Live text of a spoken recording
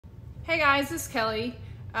Hey guys, this is Kelly.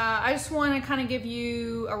 I just want to kind of give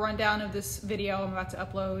you a rundown of this video I'm about to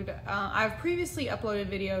upload. I've previously uploaded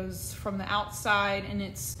videos from the outside, and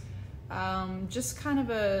it's just kind of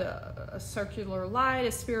a circular light,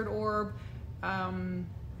 a spirit orb,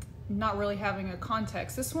 not really having a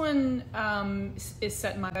context. This one is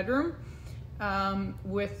set in my bedroom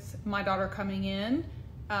with my daughter coming in.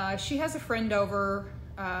 She has a friend over.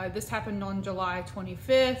 This happened on July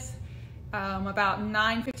 25th. About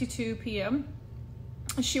 9:52 p.m.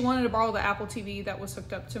 She wanted to borrow the Apple TV that was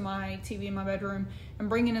hooked up to my TV in my bedroom and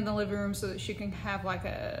bring it in the living room so that she can have like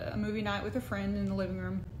a movie night with a friend in the living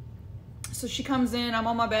room. So she comes in, I'm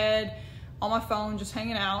on my bed, on my phone, just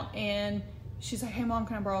hanging out, and she's like, hey mom,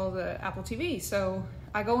 can I borrow the Apple TV? So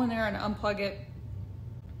I go in there and unplug it,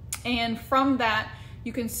 and from that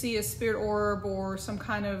you can see a spirit orb or some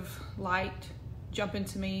kind of light jump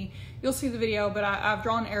into me. You'll see the video, but I've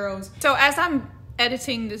drawn arrows. So as I'm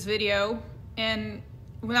editing this video, and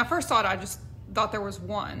when I first saw it, I just thought there was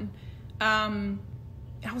one. I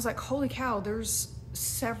was like, holy cow, there's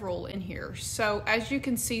several in here. So as you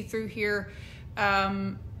can see through here,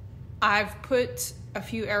 I've put a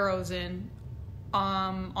few arrows in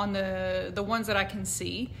on the ones that I can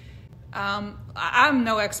see. I'm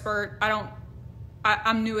no expert.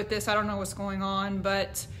 I'm new at this. I don't know what's going on,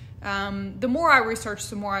 but the more I research,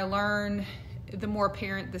 the more I learn, the more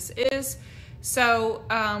apparent this is. So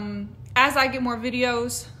as I get more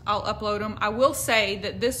videos, I'll upload them. I will say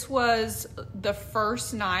that this was the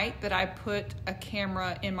first night that I put a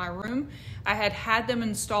camera in my room. I had them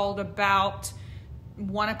installed about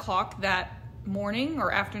 1 o'clock that morning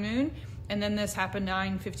or afternoon, and then this happened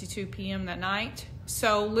 9:52 p.m. that night.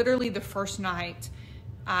 So literally the first night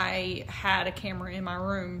I had a camera in my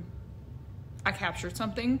room, I captured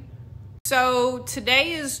something. So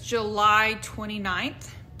today is July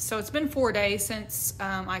 29th. So it's been 4 days since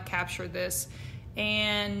I captured this,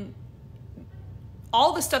 and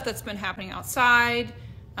all the stuff that's been happening outside,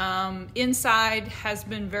 inside has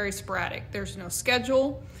been very sporadic. There's no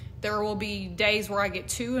schedule. There will be days where I get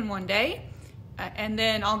 2 in one day, and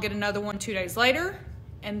then I'll get another one 2 days later,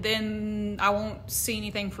 and then I won't see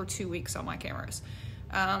anything for 2 weeks on my cameras.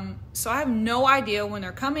 So I have no idea when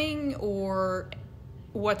they're coming or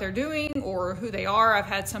what they're doing or who they are. I've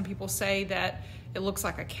had some people say that it looks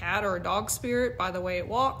like a cat or a dog spirit by the way it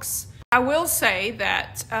walks. I will say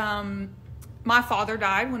that my father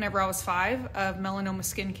died whenever I was 5 of melanoma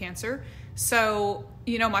skin cancer. So,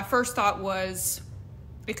 you know, my first thought was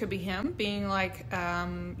it could be him being like,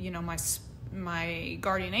 you know, my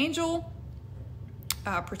guardian angel,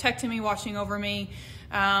 protecting me, watching over me.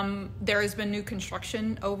 There has been new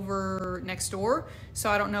construction over next door, so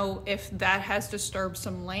I don't know if that has disturbed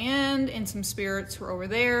some land and some spirits were over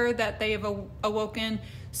there that they have awoken.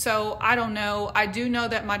 So I don't know. I do know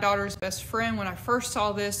that my daughter's best friend, when I first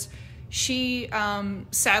saw this, she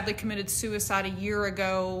sadly committed suicide a year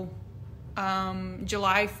ago,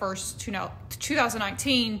 July 1st,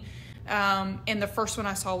 2019. And the first one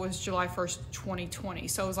I saw was July 1st, 2020.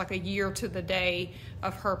 So it was like a year to the day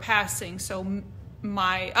of her passing. So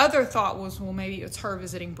my other thought was, well, maybe it's her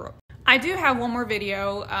visiting Brooke. I do have one more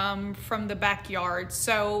video from the backyard.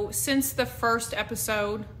 So since the first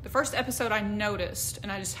episode I noticed,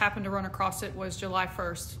 and I just happened to run across it, was July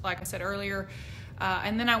 1st, like I said earlier.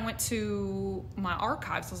 And then I went to my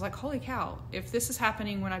archives. I was like, holy cow, if this is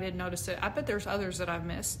happening when I didn't notice it, I bet there's others that I've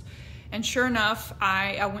missed. And sure enough,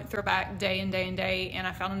 I went through back day and day, and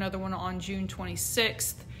I found another one on June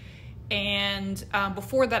 26th. And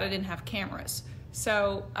before that, I didn't have cameras.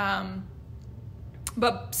 So,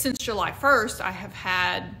 but since July 1st, I have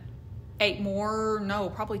had 8 more, no,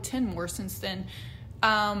 probably 10 more since then.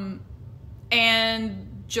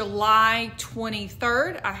 And July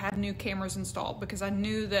 23rd, I had new cameras installed because I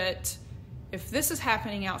knew that if this is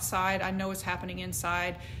happening outside, I know it's happening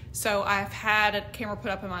inside. So I've had a camera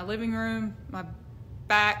put up in my living room, my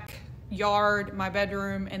backyard, my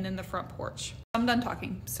bedroom, and then the front porch. I'm done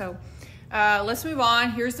talking. So let's move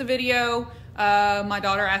on. Here's the video. My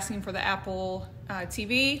daughter asking for the Apple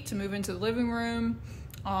TV to move into the living room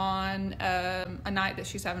on a night that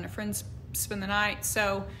she's having a friend spend the night.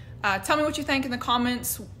 So tell me what you think in the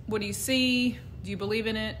comments. What do you see? Do you believe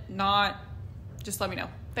in it? Not? Just let me know.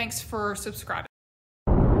 Thanks for subscribing.